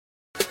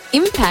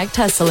Impact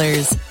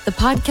Hustlers, the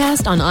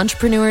podcast on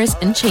entrepreneurs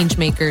and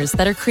changemakers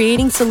that are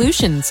creating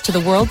solutions to the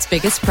world's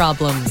biggest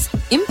problems.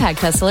 Impact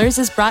Hustlers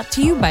is brought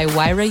to you by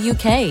Wyra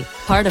UK,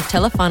 part of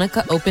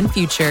Telefonica Open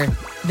Future.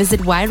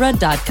 Visit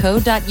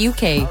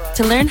wyra.co.uk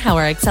to learn how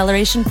our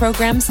acceleration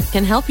programs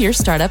can help your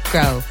startup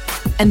grow.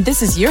 And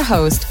this is your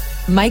host,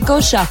 Maiko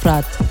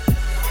Shafrat.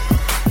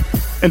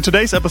 In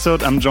today's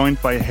episode, I'm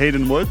joined by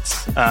Hayden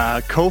Woods,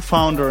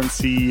 co-founder and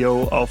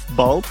CEO of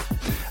Bulb,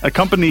 a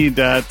company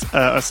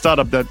a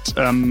startup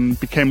that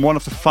became one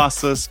of the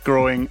fastest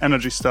growing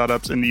energy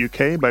startups in the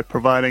UK by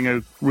providing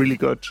a really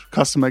good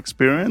customer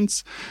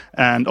experience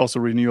and also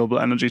renewable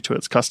energy to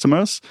its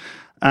customers.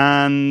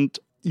 And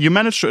you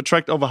managed to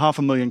attract over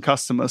 500,000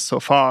 customers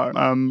so far,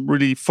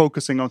 really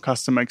focusing on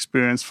customer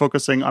experience,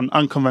 focusing on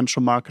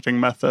unconventional marketing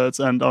methods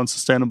and on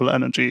sustainable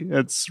energy.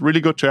 It's really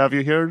good to have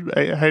you here,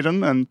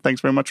 Hayden, and thanks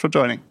very much for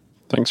joining.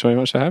 Thanks very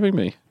much for having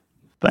me.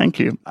 Thank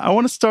you. I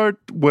want to start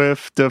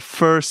with the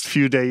first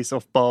few days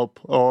of Bulb,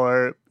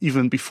 or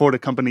even before the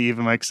company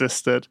even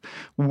existed.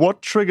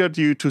 What triggered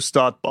you to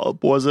start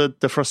Bulb? Was it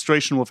the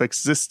frustration with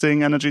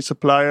existing energy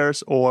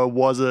suppliers, or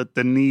was it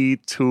the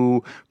need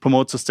to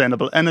promote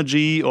sustainable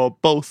energy, or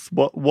both?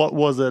 What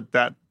was it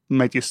that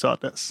made you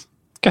start this?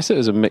 I guess it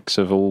was a mix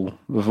of all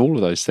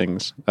of those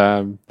things.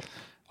 I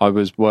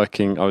used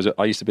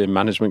to be a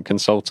management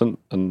consultant,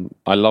 and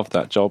I loved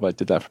that job. I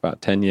did that for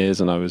about 10 years,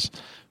 and I was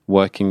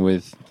working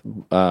with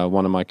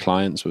one of my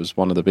clients was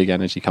one of the big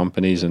energy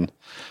companies, and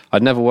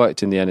I'd never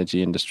worked in the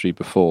energy industry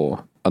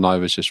before, and I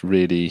was just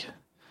really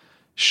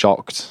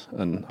shocked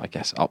and I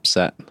guess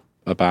upset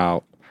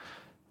about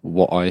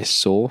what I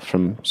saw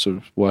from sort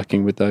of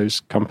working with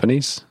those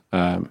companies.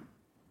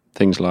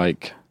 Things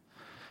like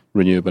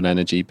renewable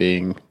energy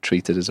being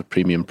treated as a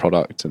premium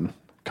product and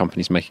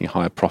companies making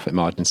higher profit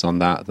margins on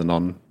that than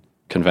on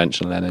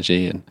conventional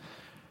energy, and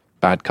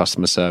bad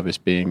customer service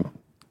being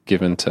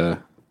given to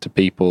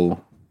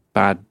people,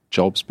 bad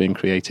jobs being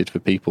created for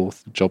people,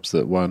 jobs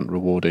that weren't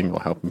rewarding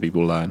or helping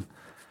people learn.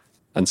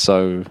 And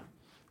so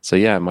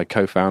yeah, my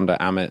co-founder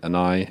Amit and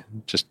I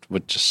were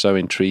just so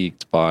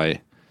intrigued by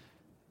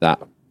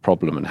that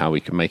problem and how we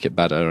could make it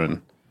better,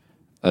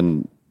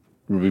 and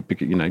we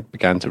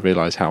began to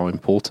realize how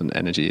important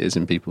energy is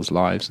in people's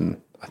lives and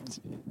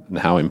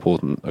how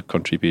important a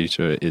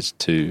contributor it is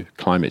to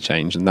climate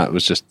change. And that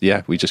was just,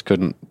 we just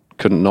couldn't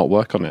not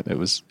work on it. It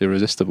was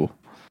irresistible.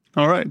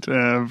 All right.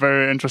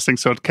 Very interesting.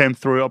 So it came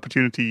through an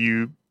opportunity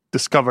you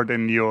discovered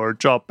in your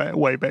job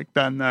way back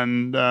then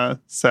and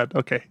said,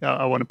 okay,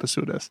 I want to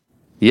pursue this.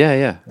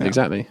 Yeah,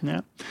 exactly. Yeah.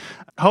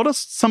 How does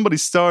somebody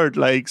start,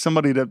 like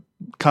somebody that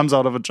comes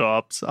out of a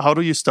job, how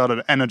do you start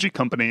an energy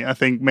company? I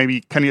think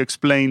maybe, can you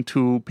explain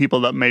to people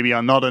that maybe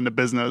are not in the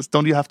business,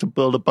 don't you have to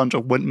build a bunch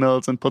of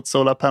windmills and put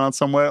solar panels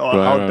somewhere? Or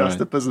how does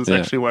the business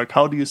actually work?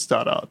 How do you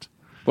start out?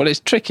 Well, it's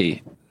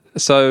tricky.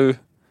 So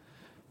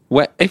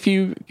if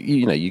you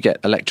get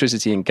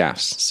electricity and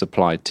gas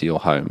supplied to your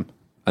home,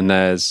 and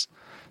there's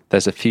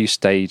a few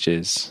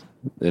stages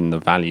in the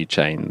value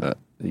chain that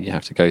you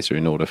have to go through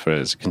in order for,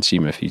 as a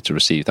consumer, for you to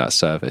receive that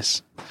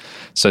service.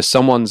 So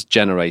someone's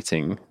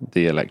generating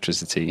the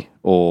electricity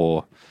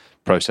or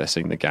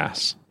processing the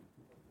gas,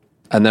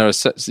 and there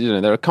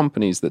are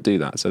companies that do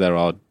that. So there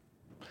are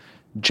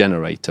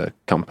generator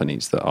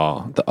companies that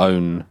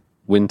own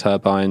wind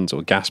turbines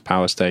or gas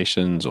power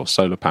stations or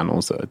solar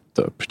panels that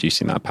are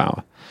producing that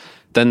power.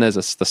 Then there's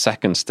the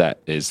second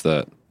step is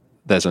that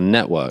there's a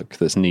network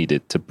that's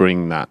needed to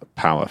bring that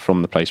power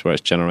from the place where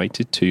it's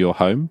generated to your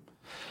home.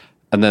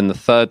 And then the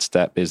third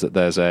step is that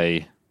there's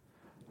I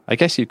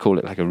guess you'd call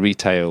it like a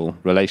retail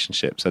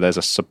relationship. So there's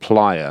a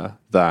supplier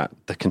that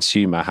the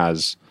consumer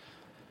has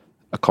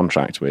a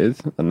contract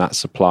with, and that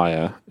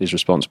supplier is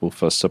responsible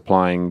for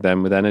supplying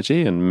them with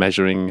energy and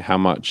measuring how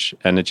much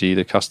energy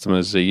the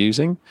customers are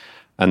using,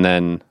 and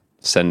then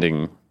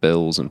sending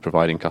bills and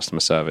providing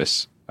customer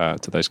service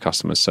to those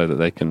customers so that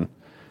they can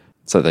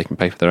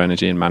pay for their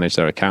energy and manage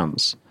their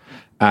accounts.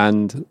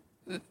 And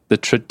the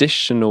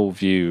traditional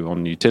view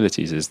on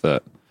utilities is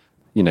that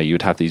you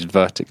would have these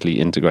vertically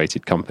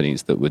integrated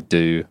companies that would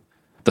do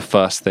the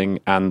first thing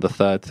and the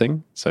third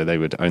thing. So they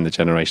would own the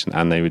generation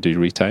and they would do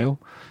retail.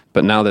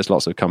 But now there's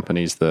lots of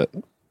companies that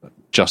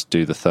just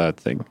do the third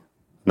thing. And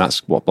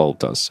that's what Bulb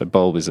does. So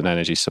Bulb is an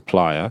energy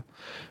supplier.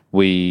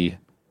 We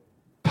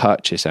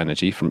purchase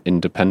energy from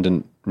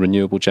independent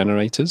renewable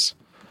generators,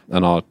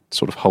 and our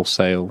sort of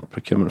wholesale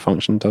procurement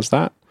function does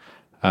that.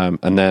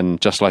 And then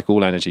just like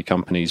all energy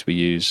companies, we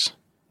use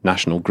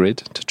National Grid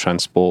to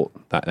transport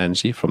that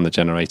energy from the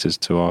generators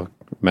to our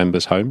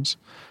members' homes.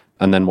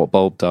 And then what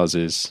Bulb does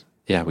is,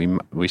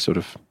 we sort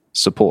of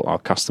support our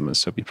customers.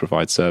 So we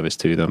provide service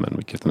to them and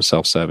we give them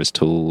self-service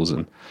tools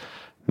and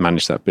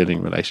manage that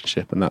billing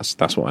relationship. And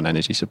that's what an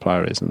energy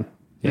supplier is. And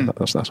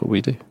that's what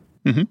we do.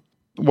 Mm-hmm.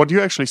 what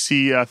you actually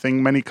see, I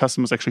think many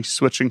customers actually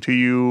switching to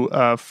you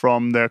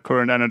from their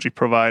current energy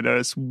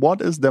providers.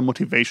 What is their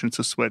motivation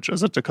to switch?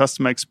 Is it the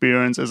customer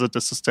experience? Is it the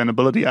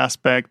sustainability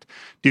aspect?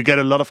 Do you get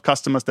a lot of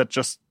customers that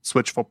just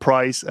switch for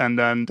price and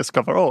then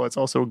discover, oh, it's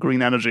also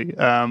green energy?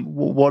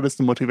 What is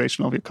the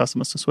motivation of your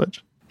customers to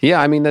switch?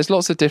 Yeah, I mean, there's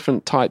lots of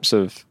different types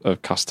of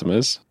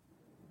customers.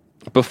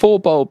 Before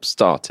Bulb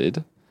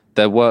started,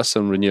 there were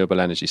some renewable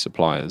energy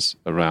suppliers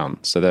around.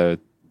 So there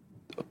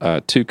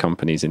are two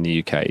companies in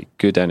the UK,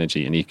 Good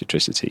Energy and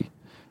Ecotricity,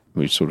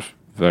 which are sort of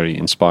very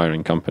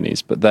inspiring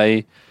companies. But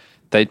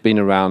they'd been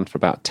around for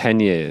about 10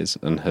 years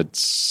and had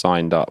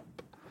signed up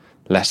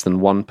less than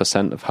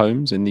 1% of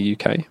homes in the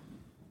UK.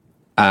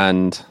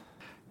 And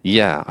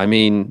yeah, I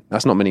mean,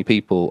 that's not many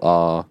people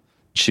are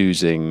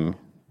choosing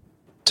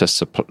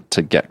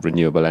to get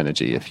renewable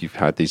energy if you've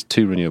had these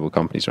two renewable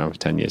companies around for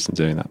 10 years and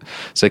doing that.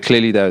 So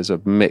clearly there's a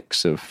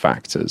mix of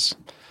factors.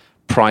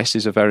 Price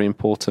is a very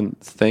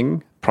important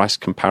thing. Price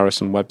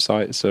comparison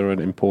websites are an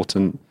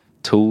important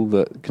tool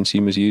that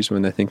consumers use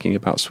when they're thinking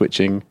about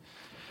switching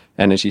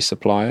energy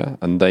supplier,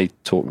 and they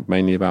talk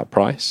mainly about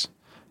price.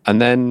 And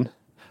then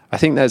I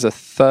think there's a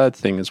third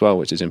thing as well,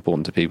 which is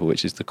important to people,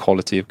 which is the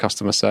quality of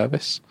customer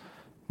service.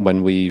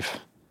 When we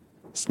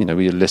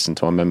listen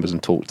to our members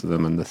and talk to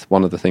them, and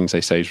one of the things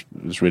they say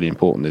is really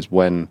important is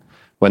when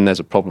there's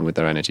a problem with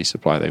their energy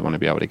supply, they want to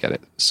be able to get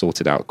it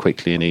sorted out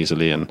quickly and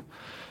easily. And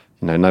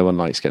no one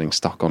likes getting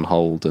stuck on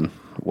hold and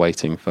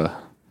waiting for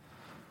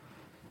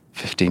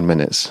 15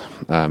 minutes,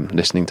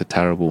 listening to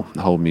terrible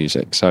hold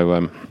music.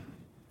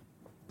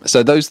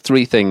 So those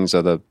three things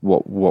are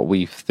what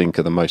we think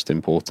are the most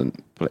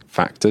important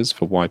factors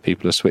for why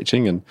people are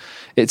switching. And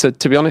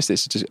to be honest,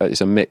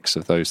 it's a mix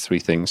of those three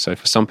things. So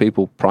for some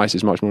people, price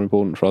is much more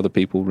important. For other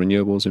people,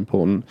 renewable is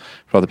important.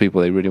 For other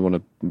people, they really want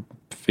to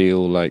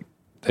feel like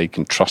they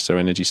can trust their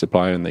energy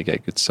supplier and they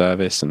get good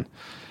service. And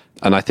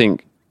I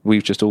think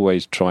we've just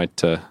always tried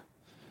to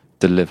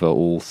deliver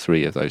all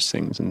three of those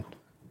things. And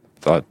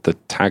the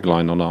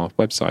tagline on our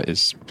website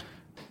is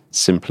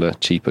simpler,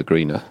 cheaper,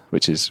 greener,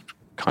 which is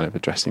kind of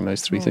addressing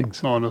those three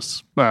things.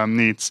 Honest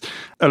needs.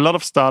 A lot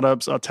of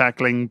startups are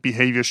tackling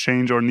behavior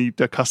change or need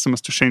their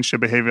customers to change their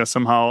behavior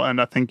somehow. And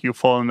I think you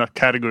fall in that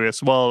category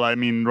as well. I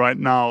mean, right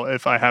now,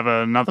 if I have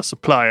another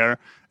supplier,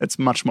 it's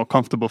much more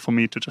comfortable for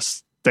me to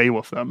just stay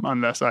with them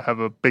unless I have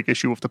a big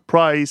issue with the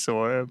price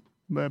or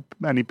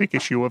any big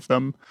issue with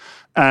them.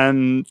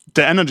 And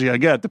the energy I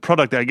get, the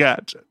product I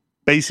get,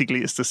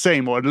 basically is the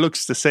same, or it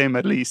looks the same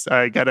at least.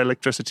 I get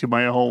electricity to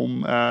my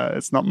home.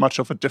 It's not much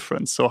of a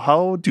difference. So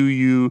how do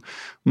you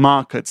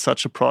market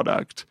such a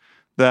product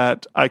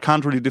that I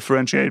can't really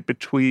differentiate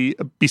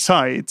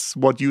besides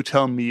what you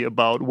tell me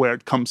about where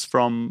it comes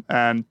from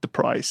and the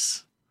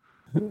price?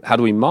 How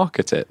do we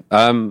market it?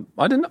 I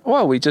don't know.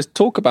 Well, we just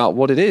talk about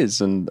what it is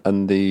and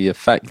the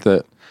effect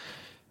that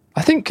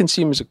I think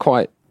consumers are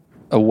quite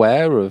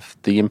aware of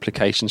the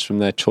implications from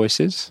their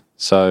choices.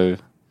 So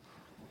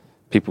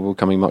people are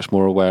becoming much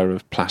more aware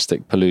of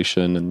plastic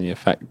pollution and the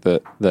effect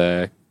that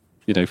their,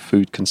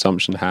 food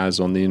consumption has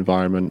on the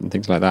environment and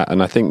things like that.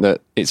 And I think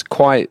that it's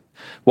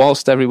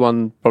whilst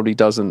everyone probably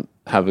doesn't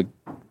have a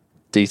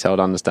detailed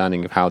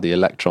understanding of how the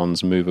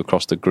electrons move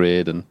across the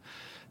grid and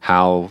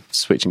how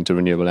switching to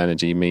renewable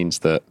energy means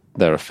that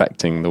they're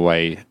affecting the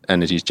way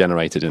energy is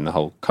generated in the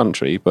whole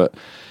country. But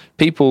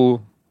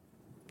people,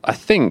 I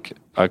think,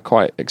 are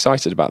quite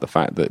excited about the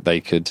fact that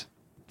they could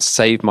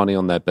save money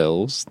on their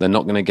bills. They're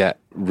not going to get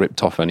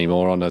ripped off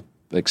anymore on an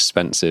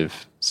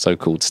expensive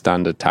so-called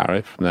standard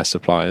tariff from their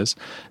suppliers,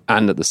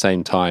 and at the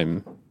same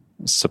time,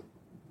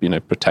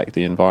 protect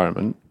the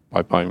environment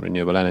by buying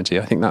renewable energy.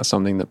 I think that's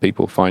something that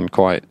people find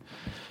quite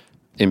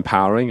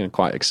empowering and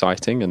quite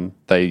exciting. And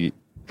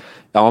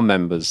our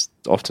members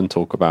often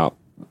talk about,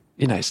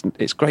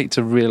 it's great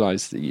to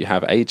realize that you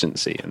have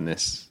agency in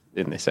this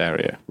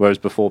area, whereas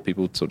before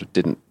people sort of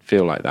didn't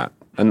feel like that.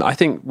 And I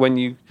think when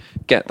you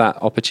get that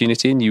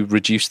opportunity and you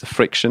reduce the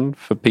friction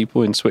for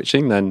people in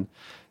switching, then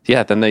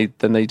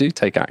they do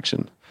take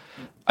action.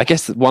 I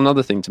guess one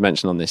other thing to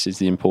mention on this is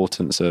the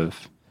importance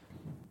of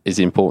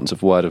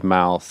word of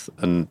mouth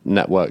and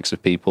networks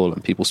of people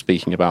and people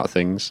speaking about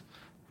things.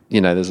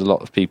 There's a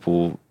lot of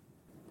people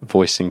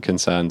voicing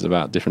concerns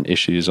about different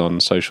issues on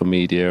social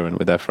media and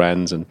with their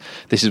friends, and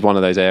this is one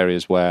of those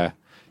areas where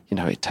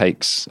it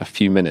takes a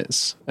few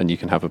minutes and you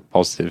can have a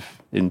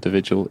positive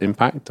individual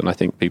impact. And I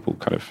think people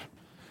kind of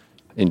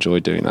enjoy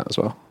doing that as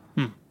well.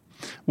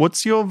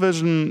 What's your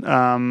vision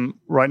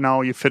right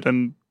now? You fit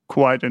in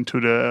quite into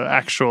the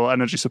actual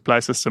energy supply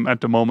system at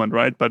the moment,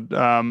 right? But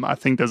I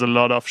think there's a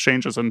lot of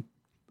changes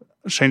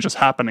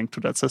happening to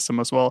that system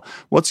as well.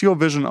 What's your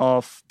vision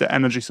of the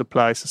energy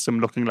supply system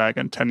looking like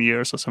in 10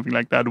 years or something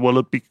like that? Will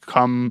it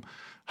become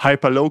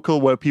hyper-local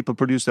where people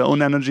produce their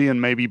own energy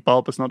and maybe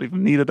bulb is not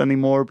even needed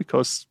anymore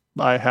because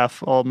I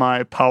have all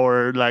my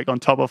power like on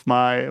top of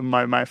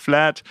my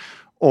flat?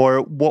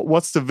 Or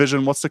what's the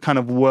vision? What's the kind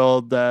of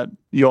world that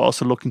you're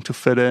also looking to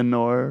fit in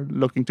or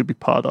looking to be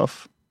part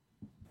of?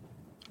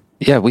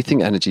 Yeah, we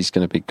think energy is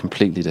going to be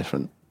completely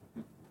different.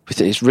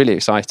 it's really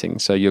exciting.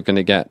 So you're going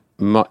to get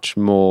much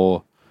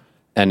more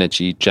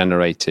energy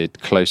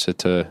generated closer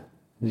to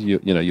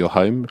your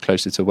home,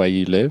 closer to where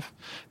you live.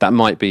 That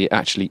might be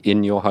actually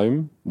in your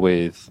home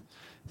with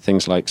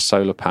things like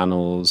solar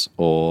panels,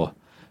 or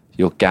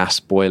your gas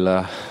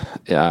boiler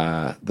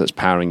that's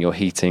powering your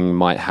heating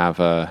might have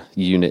a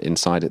unit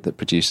inside it that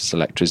produces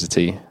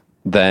electricity.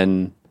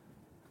 Then,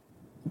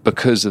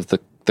 because of the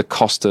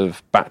cost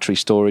of battery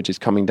storage is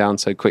coming down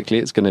so quickly,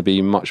 it's going to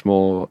be much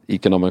more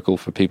economical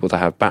for people to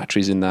have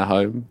batteries in their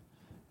home.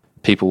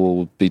 People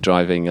will be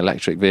driving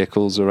electric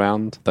vehicles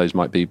around. Those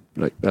might be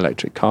like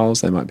electric cars,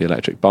 they might be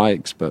electric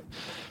bikes, but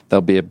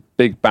there'll be a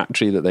big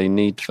battery that they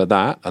need for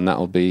that, and that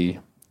will be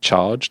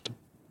charged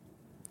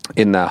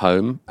in their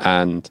home.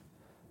 And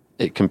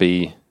it can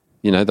be,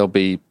 there'll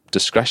be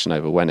discretion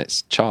over when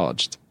it's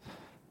charged.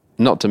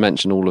 Not to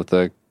mention all of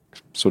the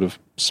sort of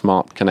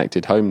smart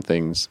connected home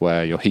things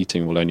where your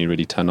heating will only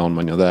really turn on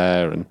when you're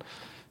there, and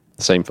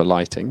the same for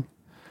lighting.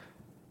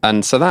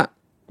 And so that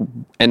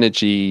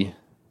energy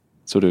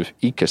sort of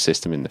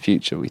ecosystem in the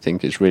future, we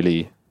think is a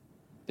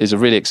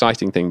really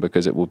exciting thing,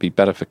 because it will be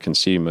better for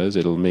consumers.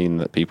 It'll mean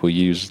that people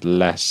use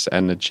less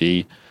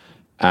energy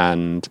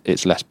and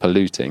it's less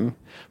polluting,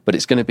 but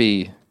it's going to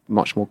be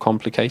much more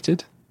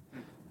complicated.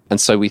 And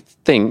so we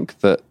think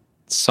that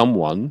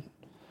someone,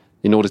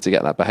 in order to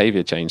get that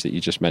behavior change that you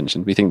just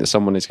mentioned, we think that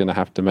someone is going to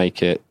have to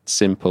make it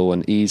simple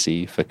and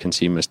easy for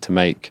consumers to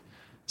make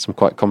some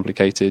quite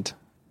complicated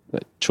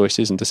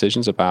choices and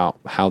decisions about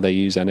how they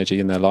use energy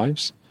in their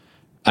lives.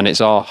 And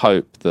it's our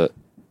hope that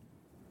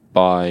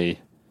by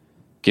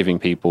giving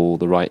people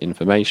the right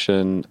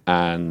information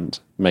and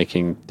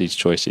making these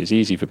choices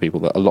easy for people,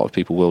 that a lot of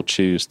people will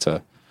choose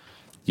to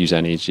use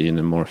energy in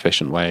a more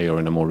efficient way or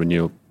in a more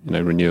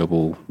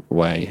renewable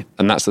way.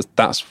 And that's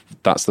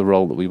the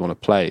role that we want to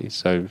play.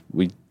 So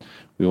we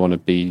want to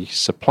be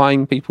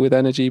supplying people with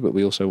energy, but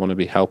we also want to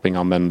be helping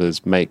our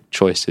members make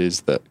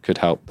choices that could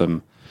help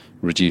them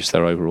reduce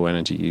their overall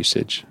energy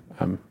usage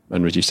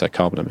and reduce their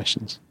carbon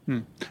emissions.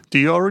 Do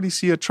you already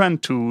see a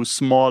trend to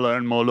smaller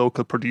and more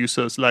local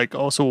producers? Like,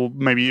 also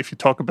maybe if you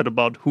talk a bit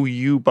about who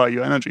you buy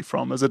your energy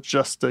from, is it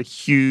just the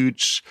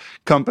huge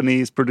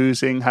companies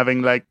producing,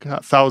 having like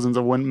thousands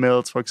of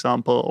windmills, for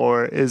example,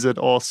 or is it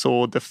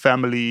also the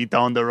family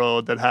down the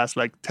road that has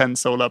like 10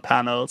 solar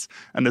panels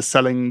and is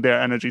selling their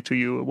energy to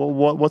you?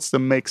 What's the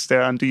mix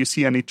there, and do you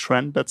see any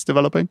trend that's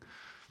developing?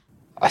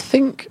 I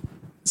think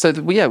so.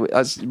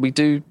 As we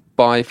do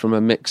buy from a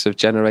mix of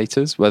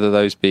generators, whether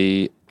those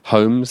be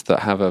homes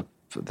that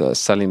that are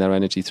selling their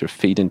energy through a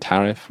feed-in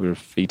tariff or a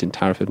feed-in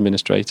tariff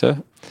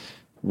administrator,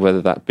 whether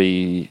that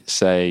be,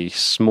 say,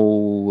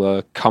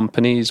 small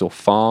companies or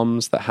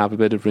farms that have a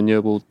bit of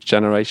renewable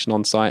generation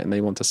on site and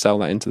they want to sell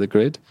that into the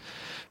grid.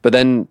 But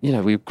then,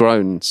 we've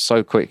grown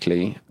so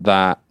quickly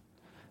that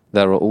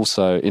there are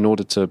also, in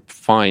order to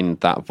find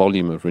that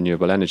volume of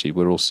renewable energy,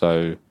 we're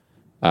also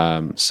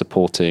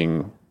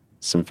supporting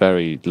some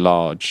very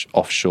large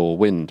offshore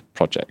wind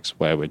projects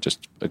where we're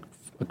just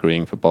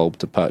agreeing for Bulb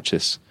to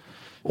purchase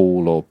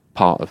all or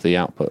part of the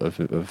output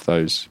of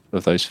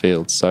those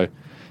fields. So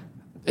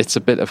it's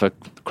a bit of a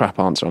crap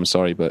answer, I'm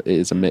sorry, but it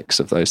is a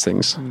mix of those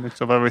things. A mix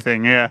of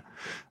everything, yeah.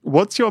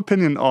 What's your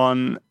opinion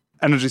on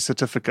energy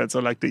certificates,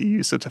 or like the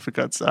EU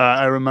certificates?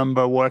 I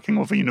remember working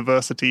with a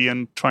university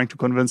and trying to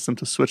convince them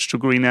to switch to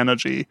green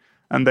energy.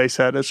 And they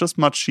said, it's just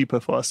much cheaper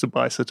for us to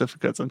buy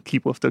certificates and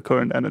keep with the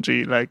current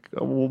energy. Like,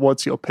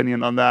 what's your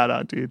opinion on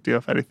that? Do you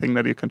have anything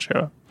that you can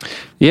share?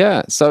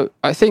 Yeah, so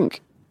I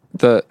think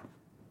that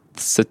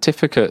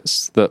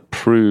certificates that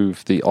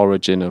prove the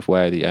origin of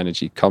where the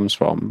energy comes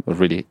from are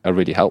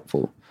really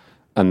helpful.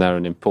 And they're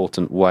an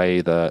important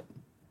way that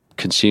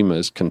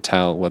consumers can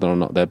tell whether or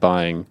not they're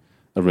buying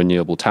a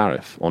renewable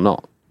tariff or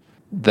not.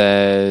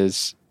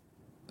 There's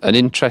an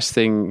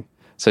interesting...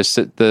 So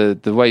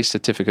the way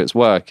certificates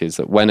work is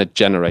that when a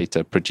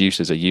generator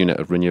produces a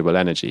unit of renewable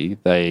energy,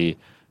 they,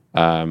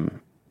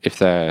 if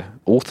they're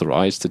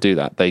authorized to do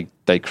that,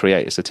 they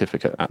create a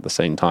certificate at the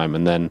same time.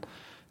 And then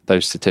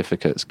those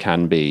certificates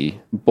can be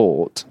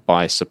bought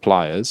by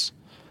suppliers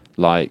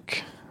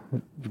like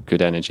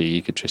Good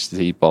Energy,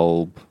 Ecotricity,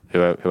 Bulb,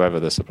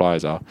 whoever the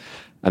suppliers are.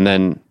 And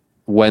then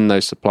when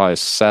those suppliers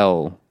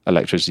sell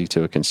electricity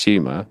to a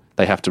consumer,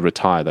 they have to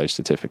retire those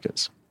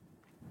certificates.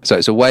 So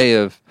it's a way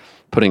of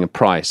putting a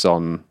price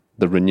on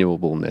the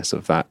renewableness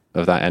of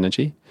that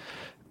energy.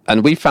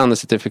 And we found the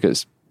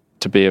certificates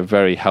to be a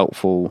very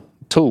helpful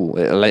tool.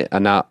 It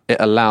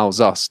allows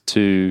us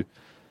to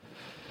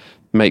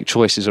make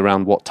choices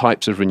around what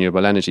types of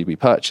renewable energy we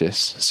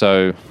purchase.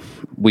 So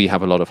we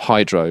have a lot of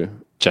hydro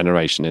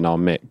generation in our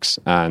mix,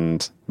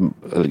 and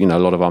a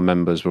lot of our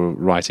members were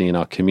writing in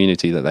our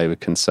community that they were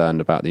concerned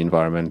about the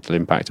environmental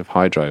impact of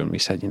hydro, and we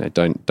said,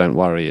 don't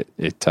worry,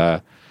 it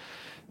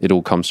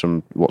all comes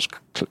from what's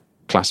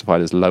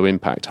classified as low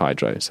impact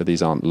hydro. So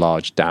these aren't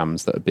large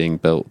dams that are being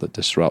built that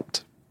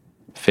disrupt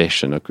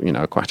fish and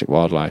aquatic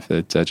wildlife.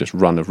 They're just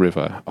run of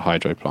river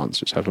hydro plants,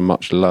 which have a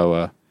much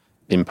lower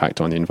impact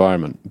on the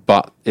environment.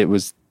 But it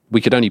was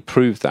we could only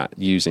prove that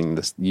using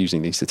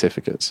these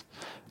certificates.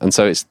 And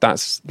so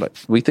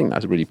we think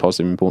that's a really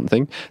positive, important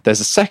thing. There's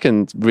a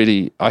second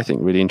really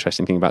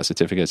interesting thing about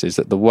certificates is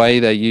that the way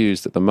they're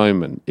used at the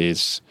moment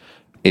is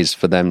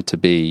for them to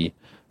be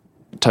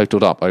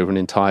totaled up over an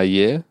entire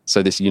year.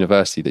 So this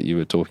university that you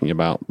were talking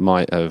about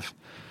might have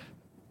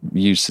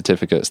used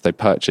certificates. They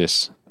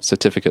purchase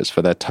certificates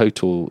for their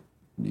total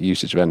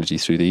usage of energy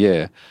through the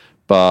year,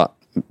 but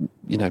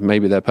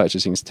maybe they're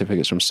purchasing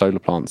certificates from solar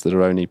plants that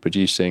are only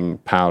producing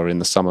power in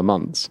the summer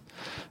months.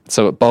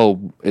 So at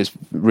Bulb, it's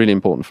really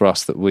important for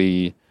us that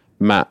we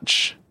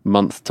match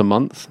month to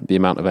month the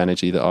amount of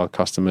energy that our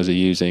customers are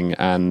using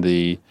and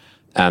the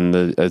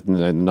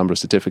number of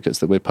certificates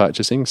that we're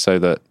purchasing, so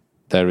that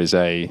there is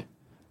a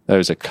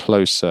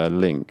closer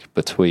link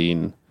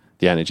between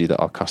the energy that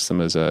our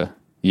customers are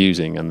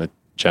using and the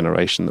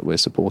generation that we're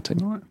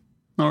supporting.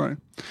 All right.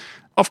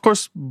 Of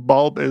course,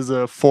 Bulb is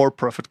a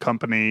for-profit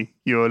company.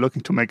 You're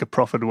looking to make a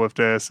profit with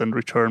this and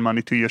return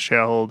money to your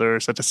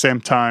shareholders. At the same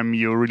time,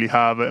 you really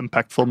have an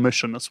impactful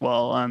mission as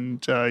well,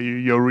 and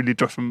you're really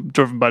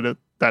driven by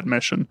that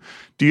mission.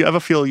 Do you ever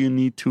feel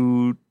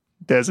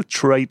there's a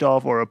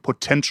trade-off or a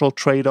potential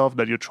trade-off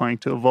that you're trying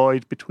to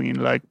avoid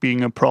between like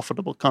being a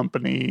profitable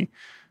company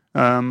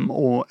and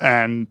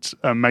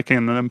making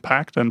an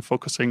impact and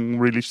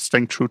really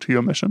staying true to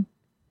your mission?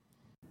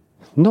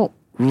 Not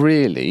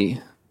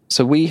really.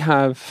 So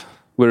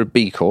we're a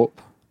B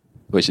Corp,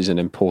 which is an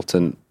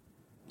important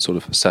sort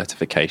of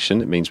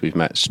certification. It means we've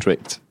met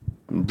strict,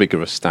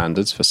 rigorous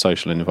standards for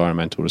social and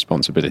environmental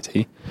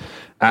responsibility.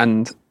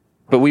 But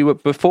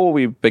before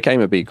we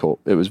became a B Corp,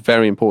 it was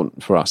very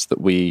important for us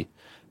that we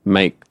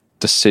make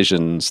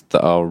decisions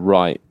that are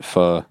right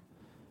for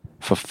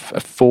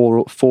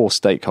four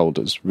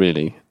stakeholders,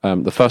 really.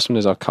 The first one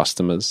is our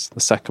customers. The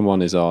second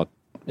one is our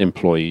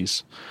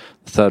employees.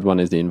 The third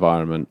one is the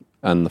environment.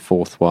 And the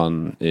fourth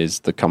one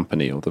is the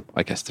company, or the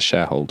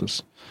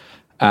shareholders.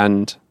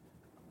 And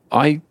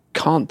I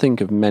can't think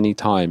of many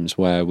times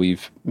where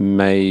we've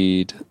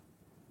made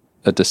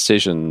a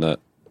decision that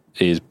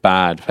is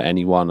bad for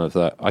any one of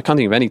the... I can't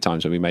think of any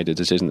times where we made a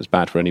decision that's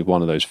bad for any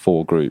one of those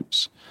four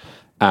groups.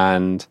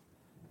 And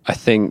I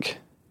think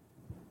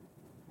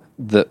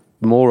that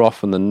more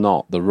often than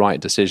not, the right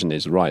decision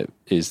is the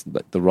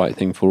right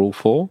thing for all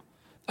four.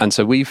 And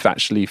so we've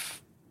actually...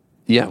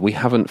 we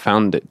haven't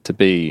found it to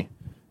be...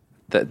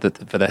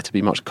 for there to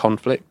be much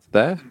conflict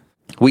there.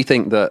 We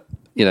think that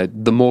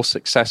the more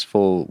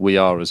successful we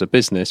are as a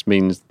business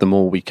means the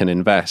more we can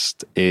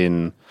invest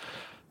in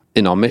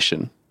our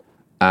mission,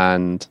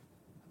 and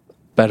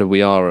better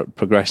we are at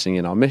progressing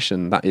in our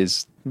mission. That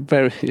is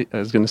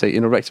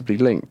inevitably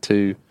linked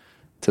to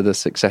the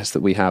success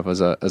that we have as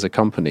a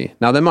company.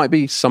 Now, there might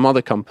be some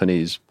other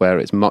companies where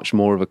it's much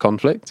more of a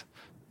conflict.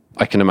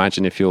 I can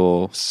imagine if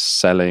you're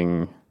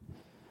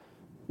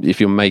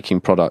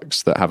making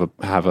products that have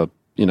a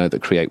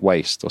that create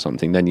waste or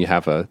something, then you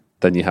have a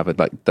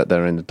like that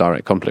they're in a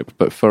direct conflict.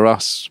 But for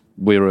us,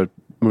 we're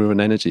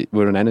an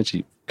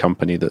energy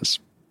company that's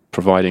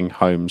providing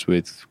homes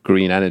with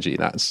green energy.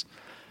 We're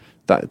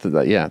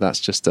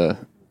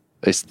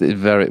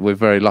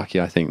very lucky,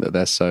 I think, that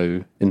they're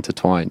so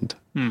intertwined.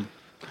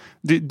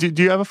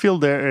 Do you ever feel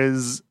there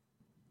is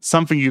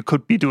something you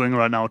could be doing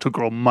right now to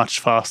grow much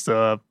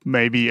faster,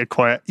 maybe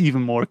acquire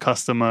even more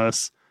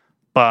customers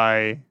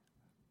by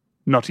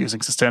not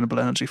using sustainable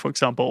energy, for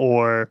example,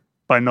 or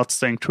by not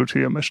staying true to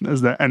your mission?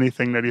 Is there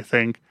anything that you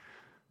think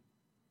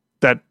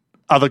that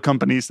other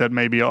companies that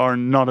maybe are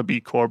not a B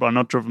Corp, are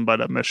not driven by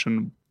that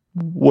mission,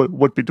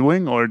 would be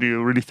doing, or do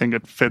you really think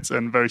it fits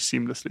in very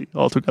seamlessly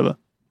altogether?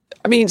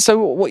 I mean, so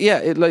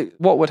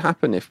what would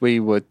happen if we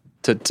were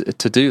to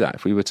do that?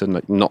 If we were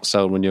to not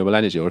sell renewable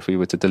energy, or if we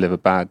were to deliver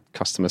bad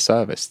customer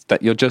service?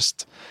 That you're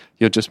just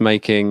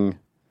making,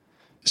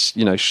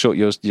 you're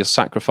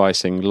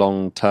sacrificing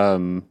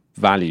long-term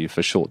value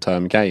for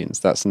short-term gains.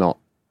 That's not.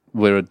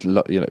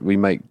 We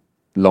make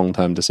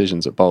long-term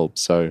decisions at Bulb,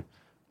 so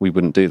we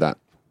wouldn't do that.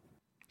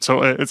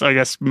 So it's, I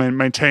guess,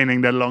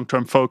 maintaining that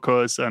long-term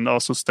focus and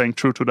also staying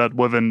true to that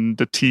within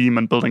the team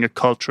and building a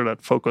culture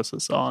that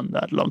focuses on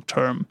that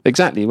long-term.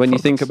 Exactly. When you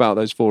think about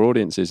those four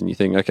audiences and you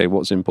think, okay,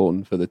 what's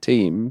important for the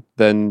team,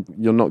 then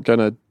you're not going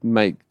to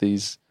make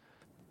these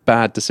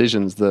bad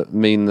decisions that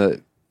mean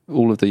that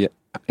all of the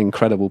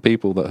incredible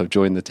people that have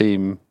joined the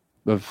team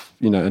are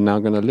now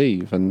going to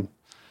leave, and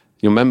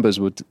your members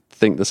would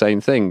think the same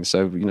thing.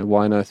 So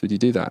why on earth would you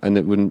do that? And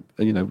it wouldn't.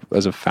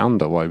 As a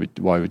founder, why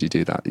would you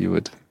do that? You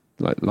would.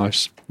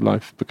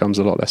 Life becomes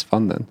a lot less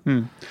fun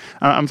then.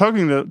 I'm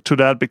talking to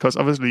that because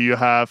obviously you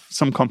have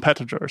some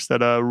competitors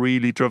that are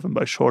really driven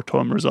by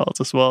short-term results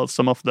as well.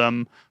 Some of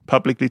them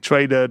publicly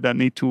traded that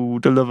need to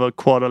deliver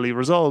quarterly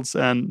results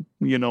and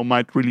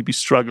might really be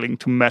struggling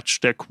to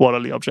match their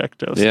quarterly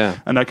objectives. Yeah.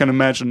 And I can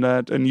imagine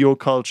that in your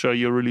culture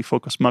you really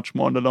focus much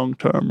more on the long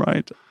term,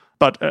 right?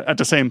 But at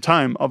the same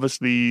time,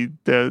 obviously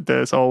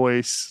there's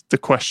always the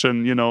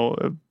question,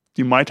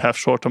 you might have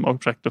short-term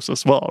objectives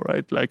as well,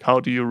 right? Like, how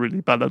do you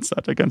really balance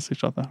that against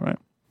each other, right?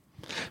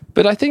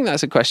 But I think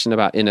that's a question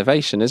about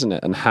innovation, isn't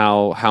it? And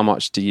how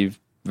much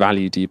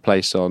value do you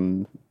place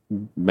on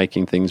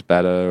making things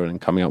better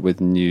and coming up with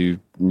new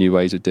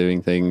ways of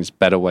doing things,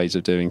 better ways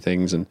of doing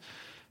things, and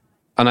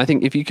I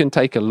think if you can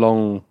take a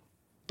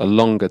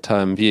longer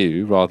term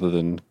view rather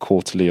than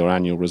quarterly or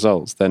annual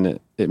results, then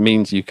it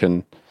means you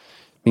can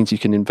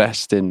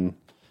invest in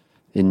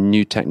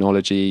new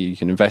technology. You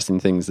can invest in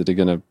things that are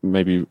going to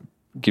maybe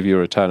give you a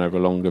return over a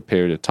longer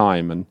period of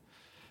time. And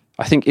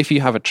I think if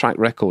you have a track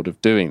record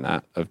of doing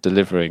that, of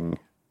delivering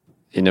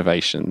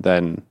innovation,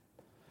 then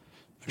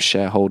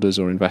shareholders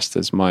or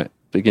investors might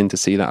begin to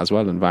see that as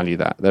well and value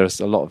that. There's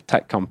a lot of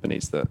tech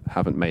companies that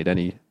haven't made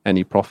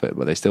any profit,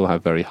 but they still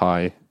have very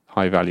high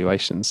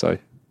valuations. So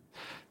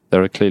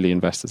there are clearly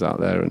investors out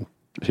there and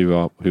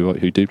who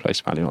do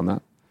place value on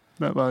that.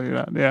 That value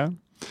that, yeah.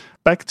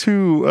 Back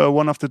to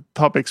one of the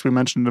topics we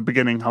mentioned in the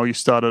beginning, how you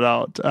started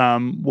out.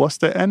 Was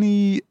there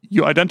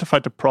you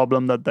identified the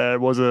problem that there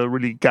was a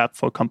really gap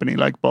for a company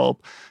like Bulb,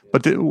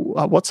 but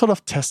what sort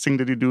of testing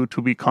did you do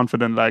to be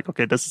confident, like,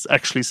 okay, this is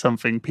actually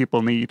something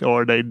people need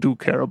or they do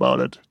care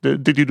about it?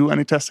 Did you do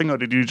any testing or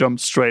did you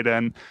jump straight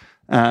in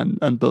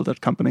and build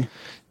that company?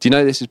 Do you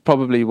know, this is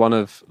probably one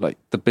of like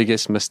the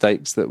biggest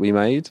mistakes that we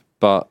made,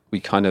 but we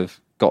kind of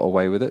got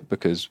away with it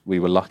because we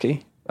were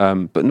lucky.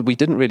 But we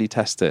didn't really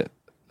test it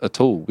at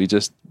all. We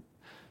just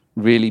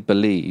really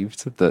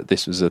believed that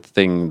this was a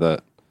thing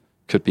that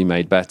could be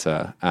made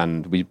better,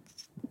 and we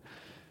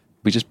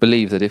just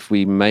believed that if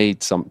we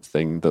made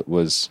something that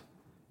was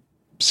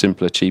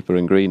simpler, cheaper,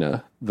 and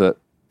greener, that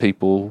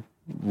people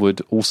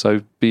would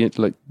also be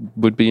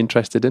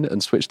interested in it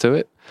and switch to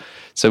it.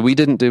 So we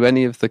didn't do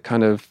any of the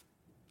kind of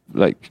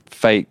like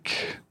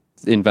fake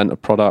invent a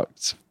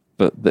product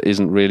but that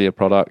isn't really a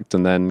product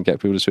and then get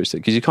people to switch to it.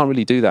 Because you can't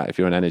really do that if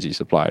you're an energy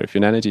supplier. If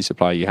you're an energy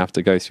supplier, you have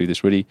to go through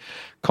this really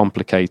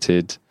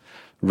complicated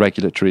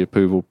regulatory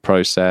approval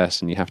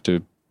process, and you have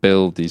to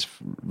build these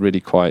really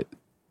quite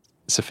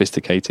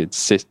sophisticated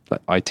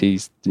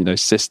IT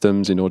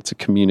systems in order to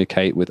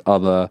communicate with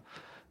other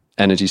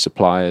energy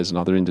suppliers and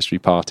other industry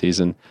parties.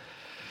 And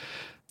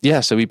yeah,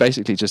 so we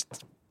basically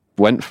just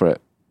went for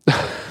it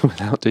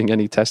without doing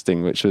any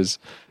testing, which was,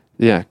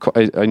 yeah,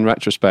 in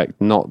retrospect,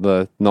 not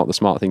the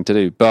smart thing to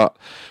do. But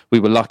we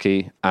were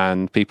lucky,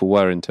 and people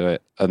were into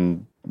it.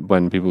 And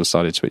when people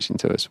started switching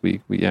to us, we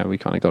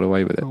kind of got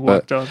away with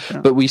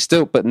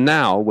it. But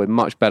now we're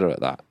much better at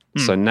that.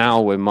 So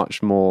now we're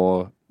much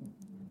more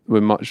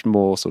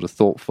sort of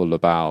thoughtful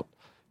about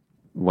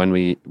when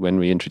we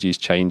introduce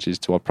changes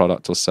to our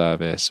product or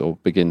service or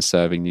begin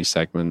serving new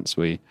segments.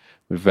 We're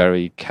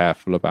very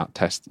careful about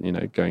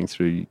going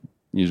through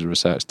user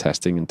research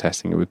testing and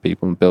testing it with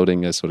people and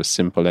building a sort of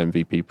simple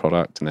MVP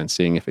product and then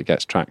seeing if it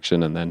gets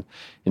traction and then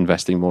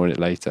investing more in it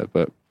later.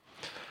 But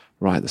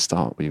right at the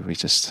start, we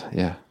just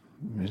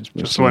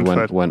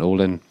went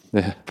all in.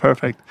 Yeah.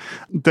 Perfect.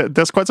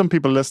 There's quite some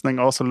people listening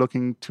also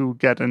looking to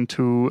get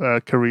into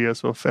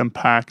careers of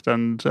impact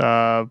and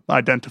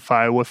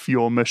identify with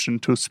your mission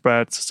to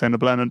spread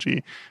sustainable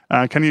energy.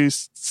 Can you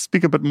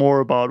speak a bit more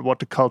about what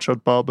the culture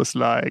at Bulb is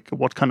like,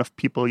 what kind of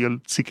people you're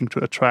seeking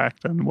to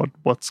attract, and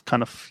what's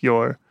kind of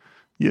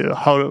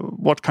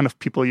what kind of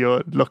people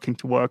you're looking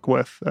to work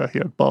with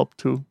here at Bulb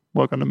to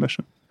work on the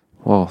mission?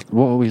 Well,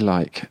 what are we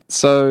like?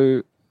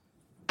 So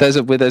There's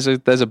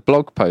a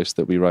blog post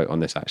that we wrote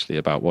on this actually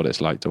about what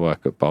it's like to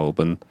work at Bulb,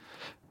 and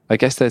I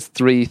guess there's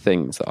three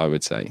things that I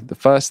would say. The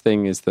first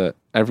thing is that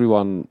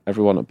everyone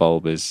at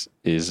Bulb is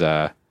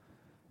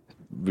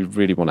we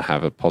really want to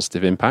have a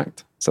positive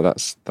impact. So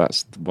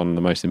that's one of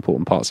the most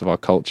important parts of our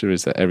culture,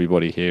 is that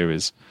everybody here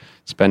is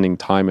spending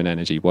time and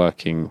energy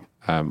working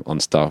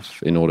on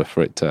stuff in order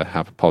for it to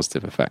have a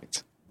positive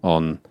effect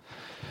on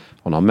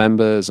our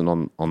members and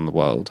on the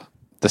world.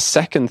 The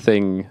second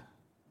thing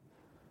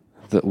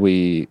that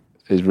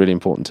is really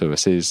important to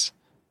us is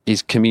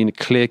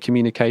clear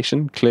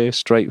communication, clear,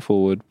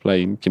 straightforward,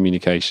 plain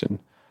communication,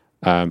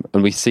 and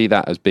we see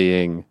that as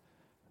being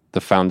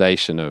the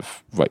foundation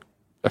of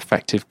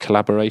effective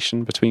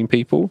collaboration between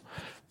people,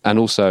 and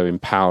also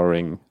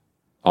empowering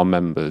our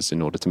members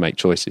in order to make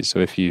choices. So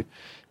if you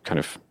kind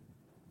of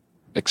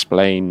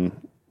explain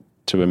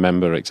to a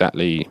member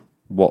exactly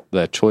what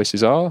their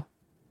choices are,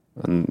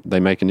 and they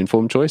make an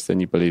informed choice, then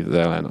you believe that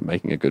they'll end up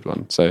making a good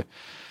one. So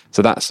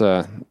that's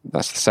the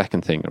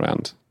second thing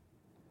around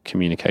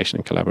communication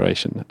and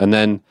collaboration. And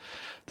then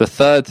the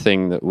third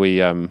thing that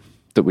we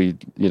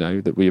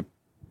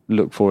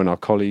look for in our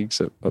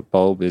colleagues at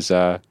Bulb is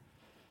a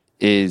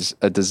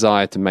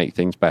desire to make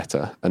things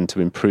better and to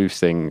improve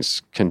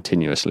things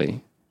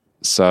continuously.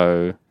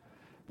 So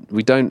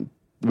we don't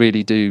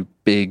really do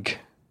big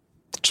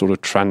sort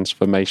of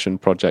transformation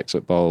projects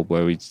at Bulb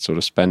where we sort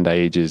of spend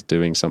ages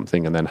doing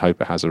something and then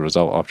hope it has a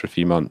result after a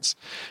few months.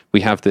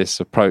 We have this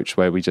approach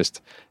where we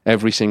just,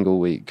 every single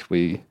week,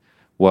 we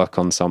work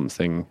on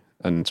something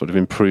and sort of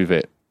improve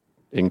it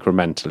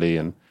incrementally.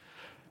 And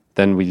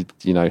then we,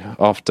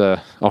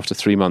 after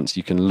 3 months,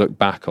 you can look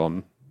back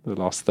on the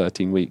last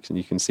 13 weeks and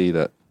you can see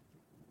that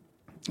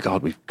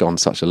God, we've gone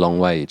such a long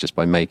way just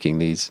by making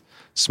these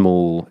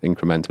small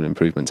incremental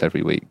improvements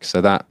every week.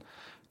 So that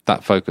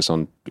focus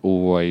on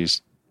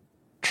always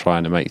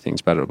trying to make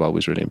things better at Bulb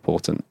is really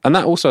important. And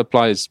that also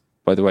applies,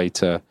 by the way,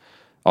 to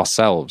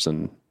ourselves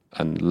and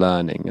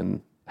learning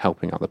and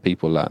helping other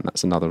people learn.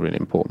 That's another really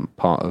important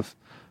part of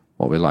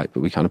what we're like,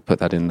 but we kind of put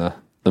that in the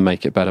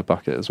make it better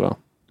bucket as well.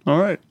 All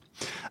right.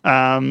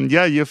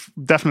 You've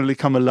definitely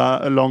come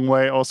a long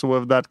way also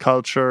with that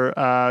culture.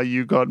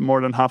 You got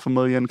more than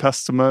 500,000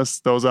 customers.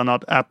 Those are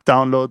not app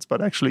downloads,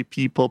 but actually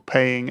people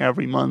paying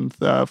every month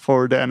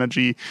for the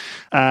energy.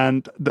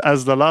 And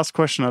as the last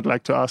question, I'd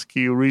like to ask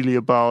you really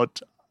about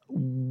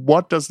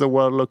what does the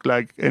world look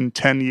like in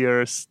 10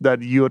 years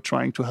that you're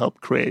trying to help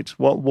create?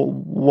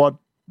 What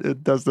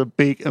does the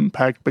big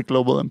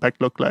global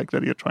impact look like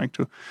that you're trying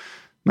to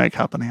make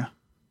happen here?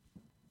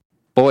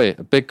 Boy,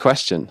 a big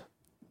question.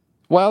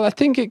 Well, I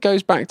think it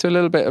goes back to a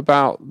little bit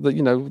about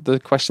the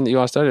question that you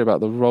asked earlier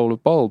about the role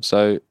of Bulb.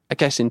 So I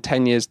guess in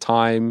 10 years'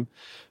 time,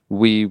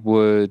 we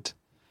would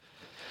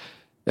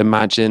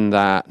imagine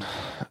that,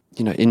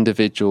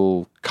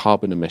 individual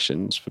carbon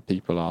emissions for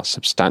people are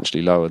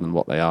substantially lower than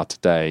what they are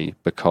today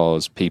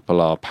because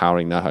people are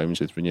powering their homes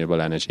with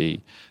renewable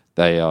energy.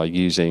 They are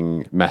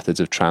using methods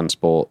of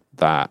transport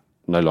that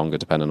no longer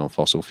dependent on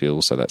fossil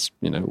fuels. So that's,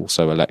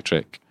 also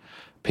electric.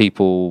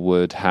 People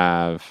will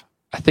have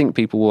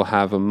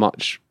a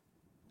much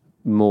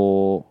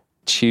more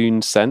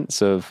tuned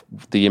sense of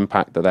the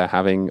impact that they're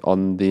having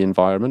on the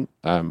environment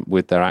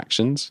with their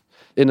actions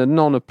in a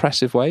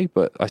non-oppressive way.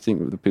 But I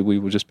think we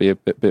will just be a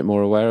bit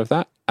more aware of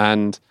that.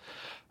 And,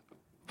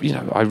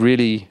 I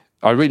really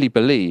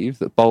believe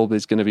that Bulb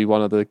is going to be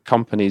one of the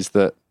companies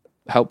that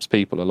helps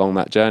people along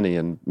that journey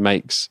and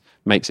makes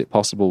it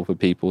possible for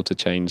people to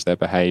change their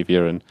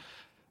behavior and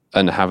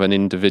have an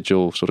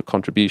individual sort of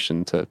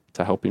contribution to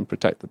helping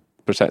protect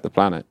the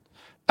planet.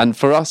 And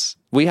for us,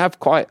 we have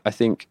quite, I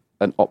think,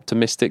 an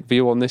optimistic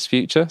view on this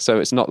future. So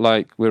it's not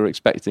like we're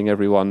expecting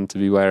everyone to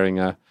be wearing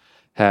a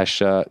hair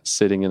shirt,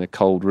 sitting in a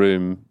cold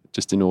room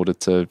just in order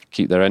to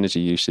keep their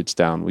energy usage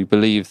down. We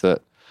believe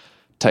that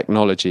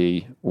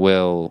technology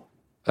will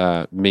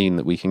mean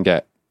that we can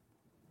get,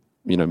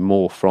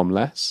 more from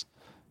less.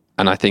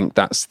 And I think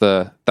that's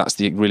the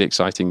really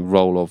exciting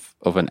role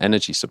of an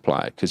energy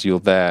supplier, because you're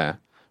there.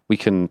 We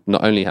can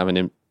not only have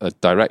a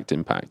direct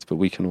impact, but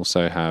we can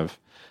also have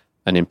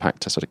an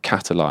impact to sort of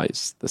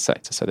catalyze the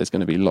sector. So there's going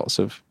to be lots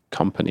of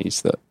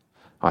companies that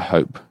I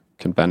hope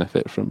can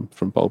benefit from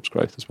Bulb's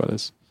growth as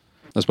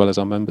well as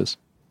our members.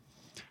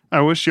 I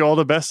wish you all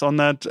the best on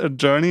that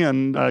journey,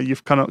 and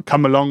you've kind of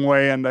come a long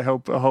way, and I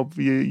hope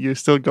you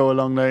still go a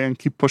long way and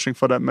keep pushing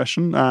for that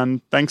mission.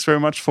 And thanks very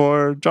much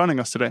for joining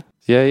us today.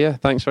 Yeah.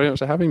 Thanks very much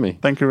for having me.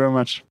 Thank you very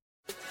much.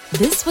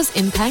 This was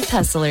Impact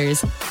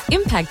Hustlers.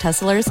 Impact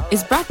Hustlers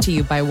is brought to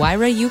you by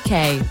Wyra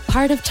UK,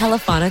 part of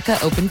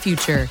Telefonica Open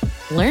Future.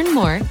 Learn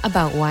more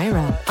about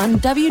Wyra on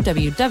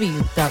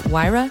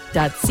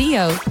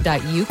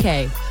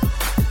www.wyra.co.uk.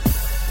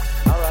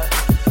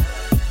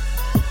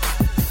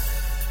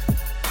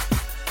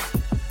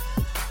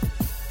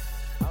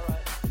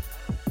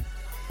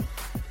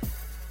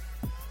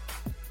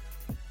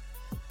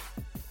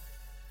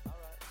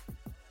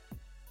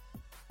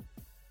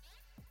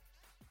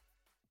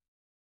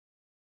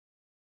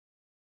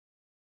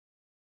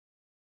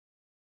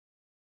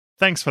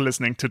 Thanks for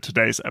listening to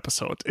today's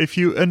episode. If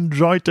you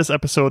enjoyed this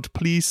episode,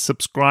 please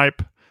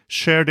subscribe,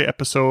 share the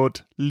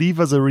episode, leave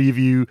us a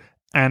review,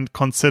 and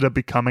consider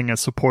becoming a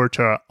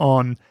supporter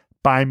on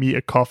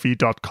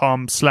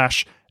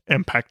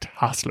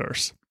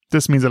buymeacoffee.com/impacthustlers.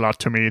 This means a lot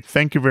to me.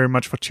 Thank you very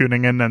much for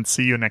tuning in, and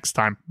see you next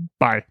time.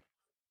 Bye.